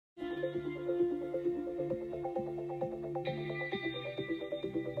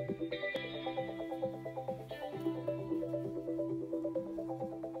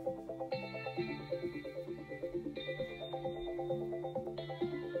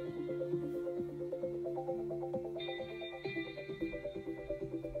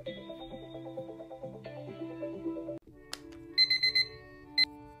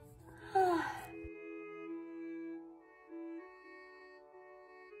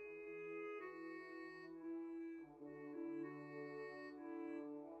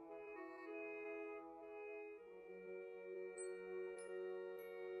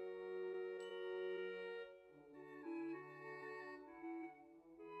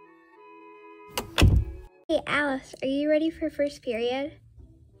Hey Alice, are you ready for first period?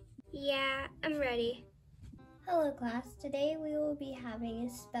 Yeah, I'm ready. Hello class, today we will be having a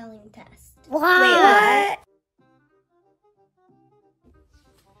spelling test. What? Wait, what?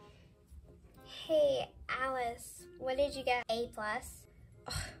 Hey Alice, what did you get? A+?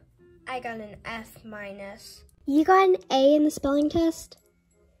 Ugh, I got an F-. You got an A in the spelling test?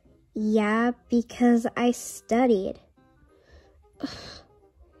 Yeah, because I studied. Ugh.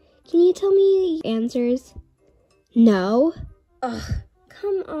 Can you tell me the answers? No. Ugh,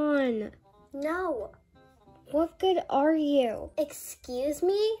 come on. No. What good are you? Excuse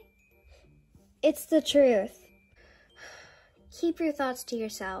me? It's the truth. Keep your thoughts to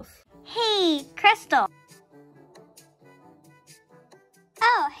yourself. Hey, Crystal.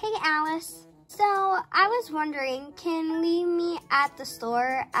 Oh, hey, Alice. So, I was wondering, can we meet at the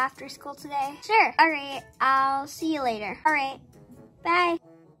store after school today? Sure. All right, I'll see you later. All right, bye.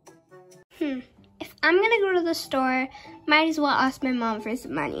 If I'm gonna go to the store, might as well ask my mom for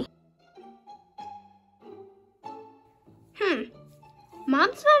some money.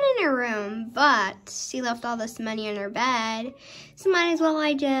 Mom's not in her room, but she left all this money in her bed, so might as well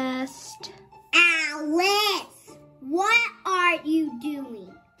I just... Alice, what are you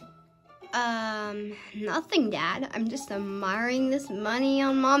doing? Nothing, Dad. I'm just admiring this money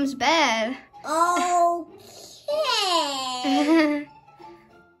on Mom's bed. Okay.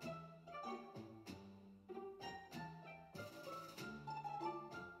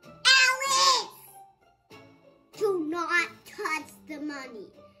 Do not touch the money.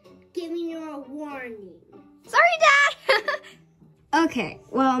 Giving you a warning. Sorry, Dad! Okay,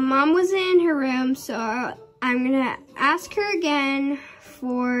 well, Mom was in her room, so I'm gonna ask her again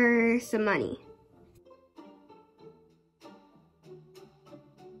for some money.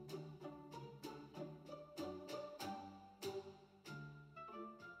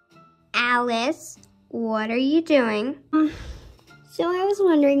 Alice, what are you doing? So I was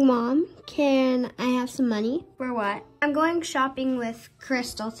wondering, Mom, can I have some money? For what? I'm going shopping with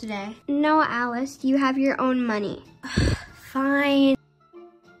Crystal today. No, Alice, you have your own money. Fine.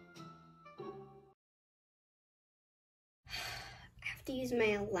 I have to use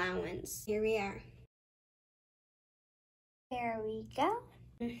my allowance. Here we are. There we go.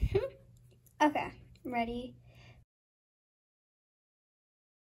 Okay, ready?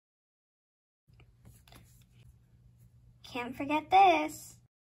 Can't forget this.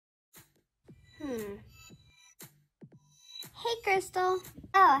 Hey, Crystal.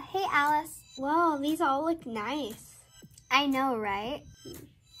 Oh, hey, Alice. Whoa, these all look nice. I know, right?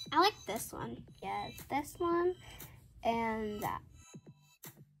 I like this one. Yes, this one and that.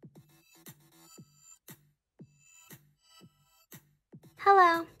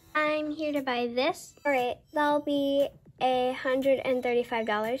 Hello, I'm here to buy this. All right, that'll be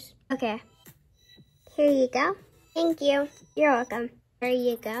 $135. Okay. Here you go. Thank you. You're welcome. There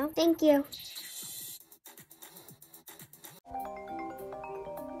you go. Thank you.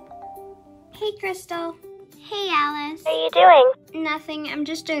 Hey, Crystal. Hey, Alice. What are you doing? Nothing. I'm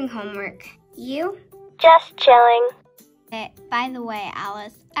just doing homework. You? Just chilling. By the way,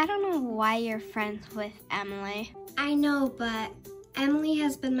 Alice, I don't know why you're friends with Emily. I know, but Emily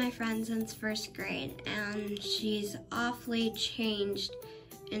has been my friend since first grade, and she's awfully changed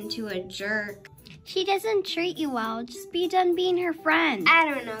into a jerk. She doesn't treat you well. Just be done being her friend. I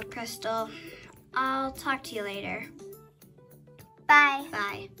don't know, Crystal. I'll talk to you later. Bye.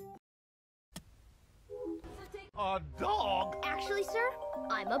 Bye. A dog? Actually, sir,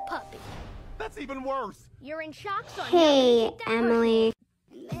 I'm a puppy. That's even worse. You're in shock, so Hey, Emily.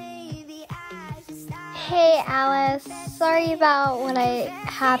 Hey, Alice. Sorry about what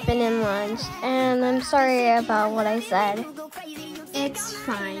happened in lunch, and I'm sorry about what I said. It's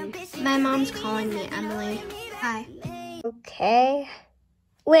fine. My mom's calling me, Emily. Hi. Okay.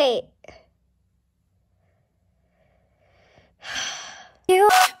 Wait. You?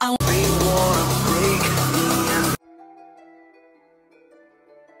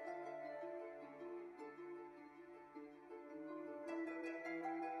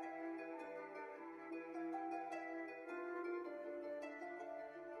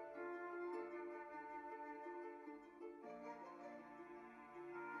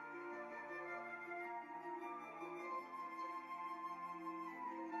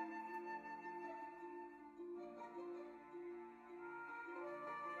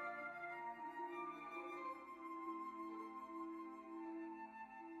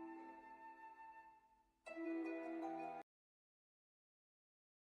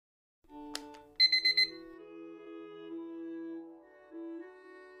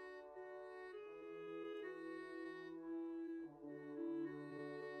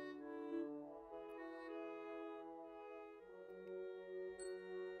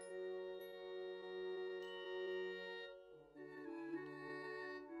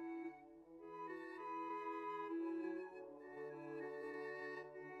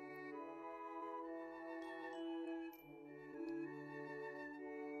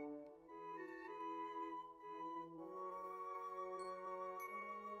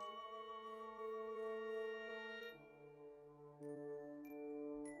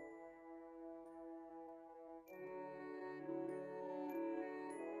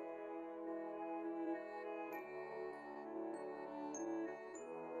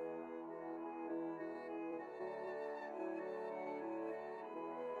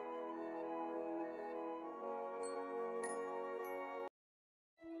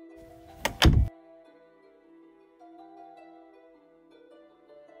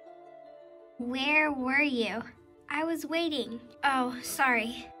 Where were you? I was waiting. Oh,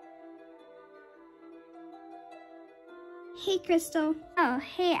 sorry. Hey, Crystal. Oh,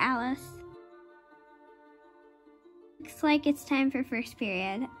 hey, Alice. Looks like it's time for first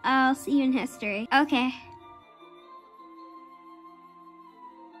period. I'll see you in history. Okay.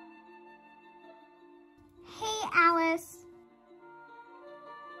 Hey, Alice.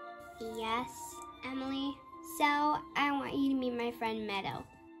 Yes, Emily. So, I want you to meet my friend Meadow.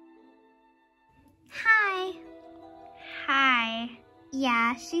 Hi. Hi.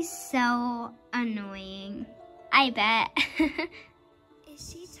 Yeah, she's so annoying. I bet. Is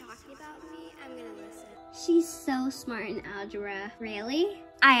she talking about me? I'm gonna listen. She's so smart in algebra. Really?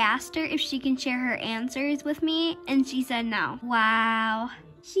 I asked her if she can share her answers with me, and she said no. Wow.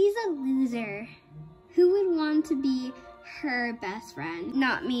 She's a loser. Who would want to be her best friend?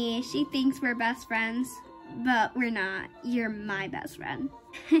 Not me. She thinks we're best friends, but we're not. You're my best friend.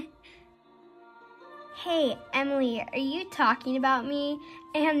 Hey, Emily, are you talking about me?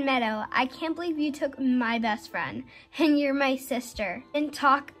 And Meadow, I can't believe you took my best friend, and you're my sister, and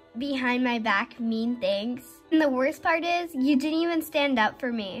talk behind my back mean things. And the worst part is, you didn't even stand up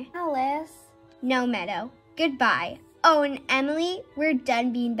for me. Alice. No, Meadow. Goodbye. Oh, and Emily, we're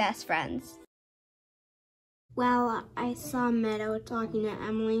done being best friends. Well, I saw Meadow talking to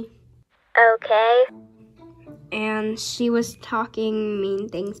Emily. Okay. And she was talking mean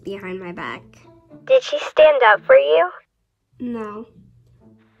things behind my back. Did she stand up for you? No.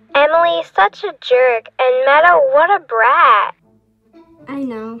 Emily's such a jerk, and Meadow, what a brat. I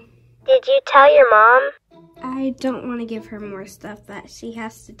know. Did you tell your mom? I don't want to give her more stuff that she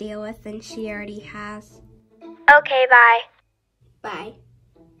has to deal with than she already has. Okay, bye. Bye.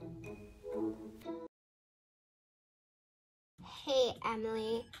 Hey,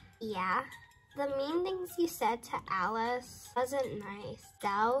 Emily. Yeah? The mean things you said to Alice wasn't nice.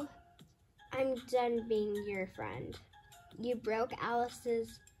 So, I'm done being your friend. You broke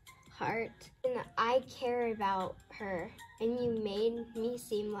Alice's heart, and I care about her, and you made me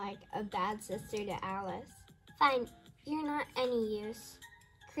seem like a bad sister to Alice. Fine, you're not any use.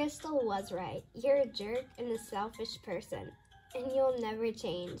 Crystal was right. You're a jerk and a selfish person, and you'll never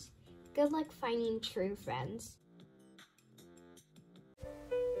change. Good luck finding true friends.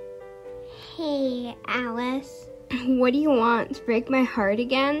 Hey, Alice. What do you want? To break my heart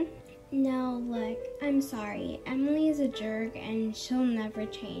again? No, look, I'm sorry. Emily is a jerk and she'll never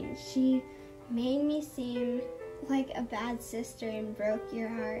change. She made me seem like a bad sister and broke your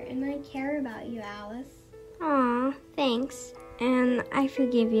heart, and I care about you, Alice. Aw, thanks. And I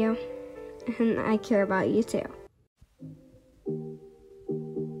forgive you. And I care about you too.